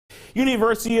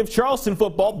University of Charleston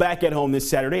football back at home this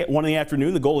Saturday at 1 in the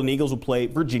afternoon. The Golden Eagles will play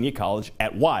Virginia College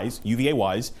at Wise,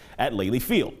 UVa-Wise, at Laley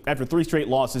Field. After 3 straight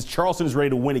losses, Charleston is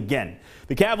ready to win again.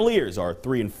 The Cavaliers are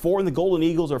 3-4, and the Golden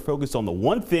Eagles are focused on the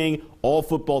one thing all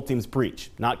football teams preach: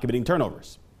 not committing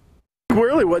turnovers.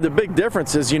 Really, what the big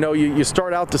difference is, you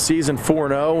start out the season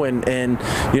 4-0, and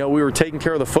we were taking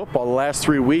care of the football the last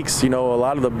 3 weeks. A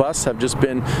lot of the busts have just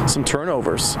been some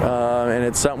turnovers, and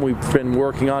it's something we've been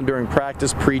working on during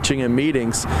practice, preaching, and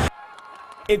meetings.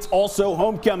 It's also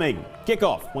homecoming.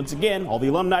 Kickoff, once again, all the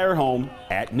alumni are home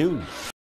at noon.